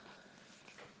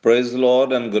Praise the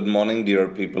Lord and good morning, dear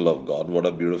people of God. What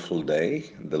a beautiful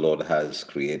day the Lord has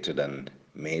created and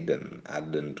made and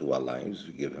added into our lives.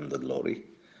 We give Him the glory.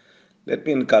 Let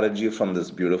me encourage you from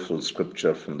this beautiful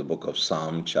scripture from the book of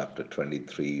Psalm, chapter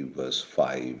 23, verse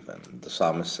 5. And the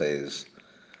psalmist says,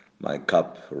 my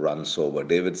cup runs over.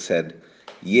 David said,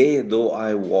 yea, though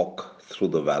I walk through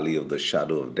the valley of the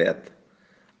shadow of death,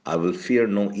 I will fear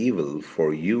no evil,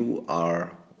 for you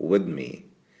are with me.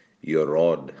 Your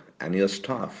rod and your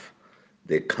staff,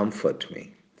 they comfort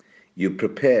me. You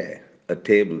prepare a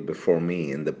table before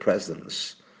me in the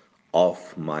presence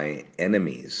of my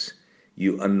enemies.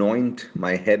 You anoint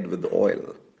my head with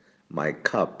oil. My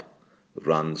cup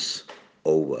runs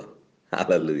over.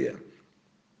 Hallelujah.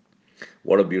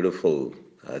 What a beautiful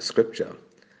scripture.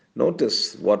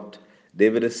 Notice what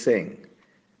David is saying,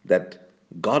 that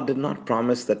God did not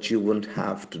promise that you wouldn't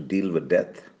have to deal with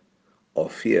death or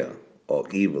fear or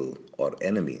evil or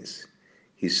enemies.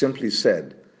 He simply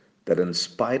said that in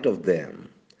spite of them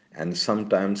and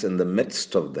sometimes in the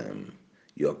midst of them,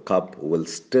 your cup will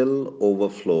still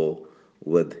overflow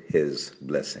with His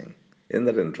blessing. Isn't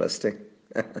that interesting?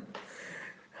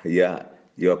 Yeah,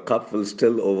 your cup will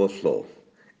still overflow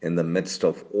in the midst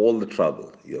of all the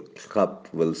trouble. Your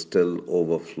cup will still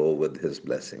overflow with His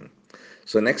blessing.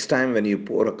 So, next time when you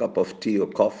pour a cup of tea or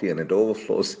coffee and it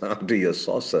overflows onto your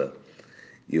saucer,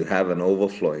 you have an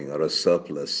overflowing or a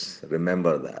surplus.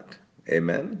 Remember that.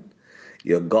 Amen.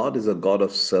 Your God is a God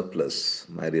of surplus,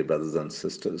 my dear brothers and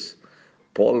sisters.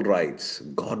 Paul writes,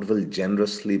 God will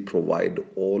generously provide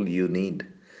all you need.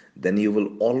 Then you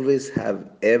will always have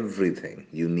everything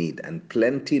you need and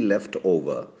plenty left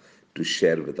over to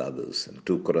share with others. In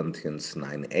 2 Corinthians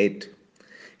 9:8.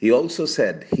 He also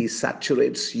said, He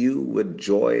saturates you with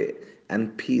joy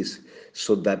and peace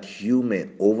so that you may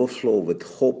overflow with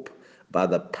hope by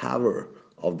the power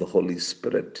of the Holy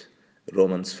Spirit.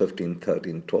 Romans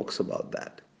 15:13 talks about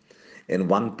that. In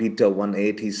 1 Peter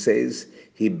 1:8, he says,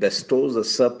 He bestows a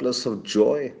surplus of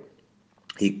joy.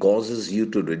 He causes you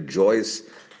to rejoice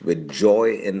with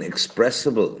joy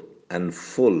inexpressible and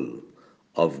full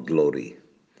of glory.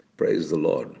 Praise the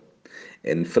Lord.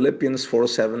 In Philippians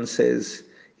 4:7 says,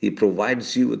 He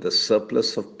provides you with a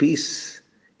surplus of peace.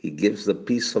 He gives the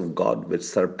peace of God which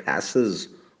surpasses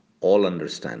all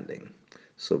understanding.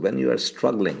 So when you are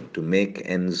struggling to make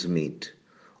ends meet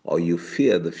or you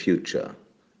fear the future,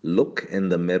 look in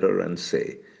the mirror and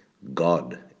say,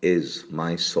 God is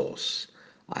my source.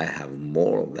 I have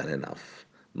more than enough.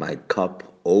 My cup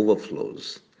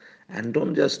overflows. And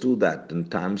don't just do that in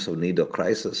times of need or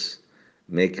crisis.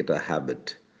 Make it a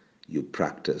habit you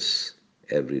practice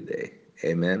every day.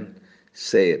 Amen.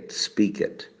 Say it, speak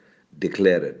it,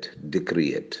 declare it,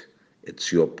 decree it.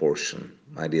 It's your portion,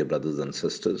 my dear brothers and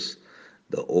sisters.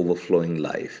 The overflowing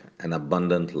life, an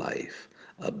abundant life,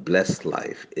 a blessed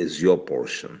life is your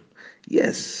portion.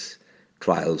 Yes,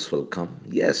 trials will come.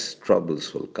 Yes,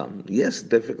 troubles will come. Yes,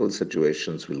 difficult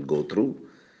situations will go through,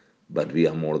 but we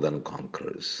are more than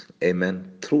conquerors. Amen.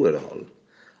 Through it all,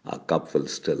 our cup will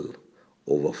still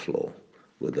overflow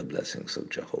with the blessings of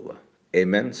Jehovah.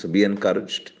 Amen. So be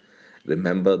encouraged.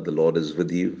 Remember, the Lord is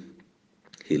with you.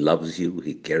 He loves you.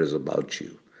 He cares about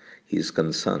you. He is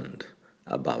concerned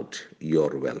about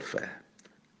your welfare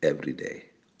every day,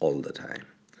 all the time.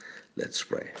 Let's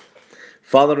pray.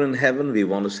 Father in heaven, we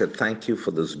want to say thank you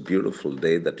for this beautiful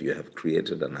day that you have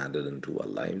created and added into our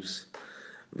lives.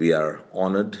 We are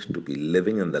honored to be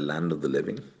living in the land of the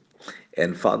living.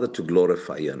 And Father, to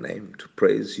glorify your name, to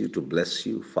praise you, to bless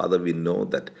you. Father, we know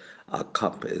that our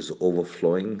cup is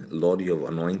overflowing. Lord, you have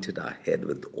anointed our head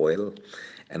with oil,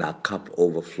 and our cup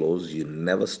overflows. You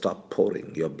never stop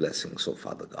pouring your blessings, oh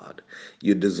Father God.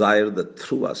 You desire that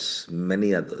through us,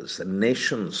 many others and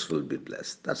nations will be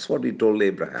blessed. That's what you told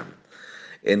Abraham.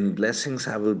 In blessings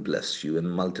I will bless you, in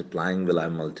multiplying will I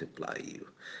multiply you,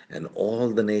 and all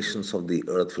the nations of the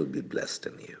earth will be blessed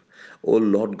in you. O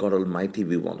Lord God Almighty,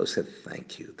 we want to say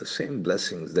thank you. The same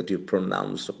blessings that you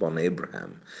pronounced upon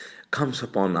Abraham comes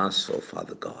upon us, O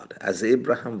Father God. As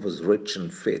Abraham was rich in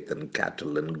faith and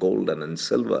cattle and gold and in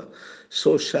silver,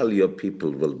 so shall your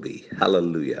people will be.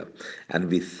 Hallelujah. And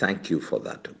we thank you for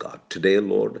that, O God. Today,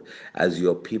 Lord, as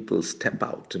your people step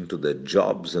out into their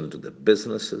jobs, into their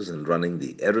businesses, and running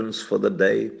the errands for the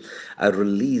day, I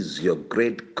release your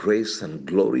great grace and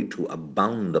glory to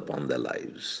abound upon their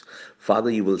lives.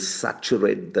 Father, you will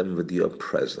saturate them with your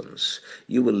presence.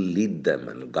 You will lead them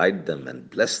and guide them and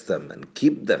bless them and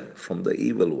keep them from the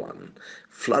evil one.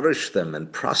 Flourish them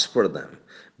and prosper them.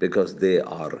 because they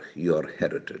are your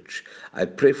heritage. I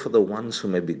pray for the ones who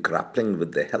may be grappling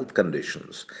with their health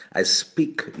conditions. I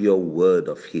speak your word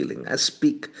of healing. I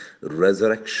speak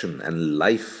resurrection and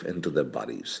life into their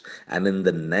bodies. And in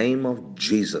the name of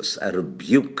Jesus, I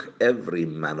rebuke every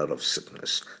manner of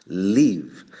sickness.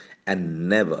 Leave and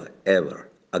never, ever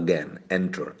again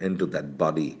enter into that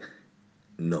body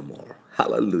no more.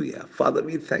 Hallelujah. Father,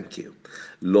 we thank you.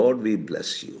 Lord, we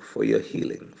bless you for your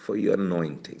healing, for your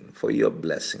anointing, for your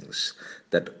blessings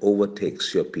that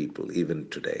overtakes your people even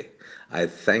today. I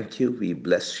thank you. We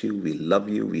bless you. We love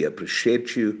you. We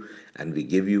appreciate you. And we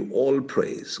give you all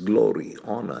praise, glory,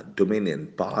 honor,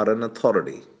 dominion, power, and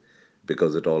authority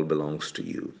because it all belongs to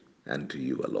you and to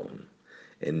you alone.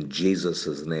 In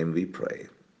Jesus' name we pray.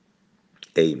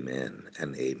 Amen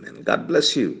and amen. God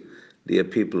bless you, dear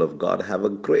people of God. Have a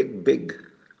great, big,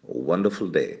 wonderful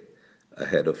day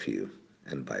ahead of you.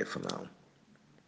 And bye for now.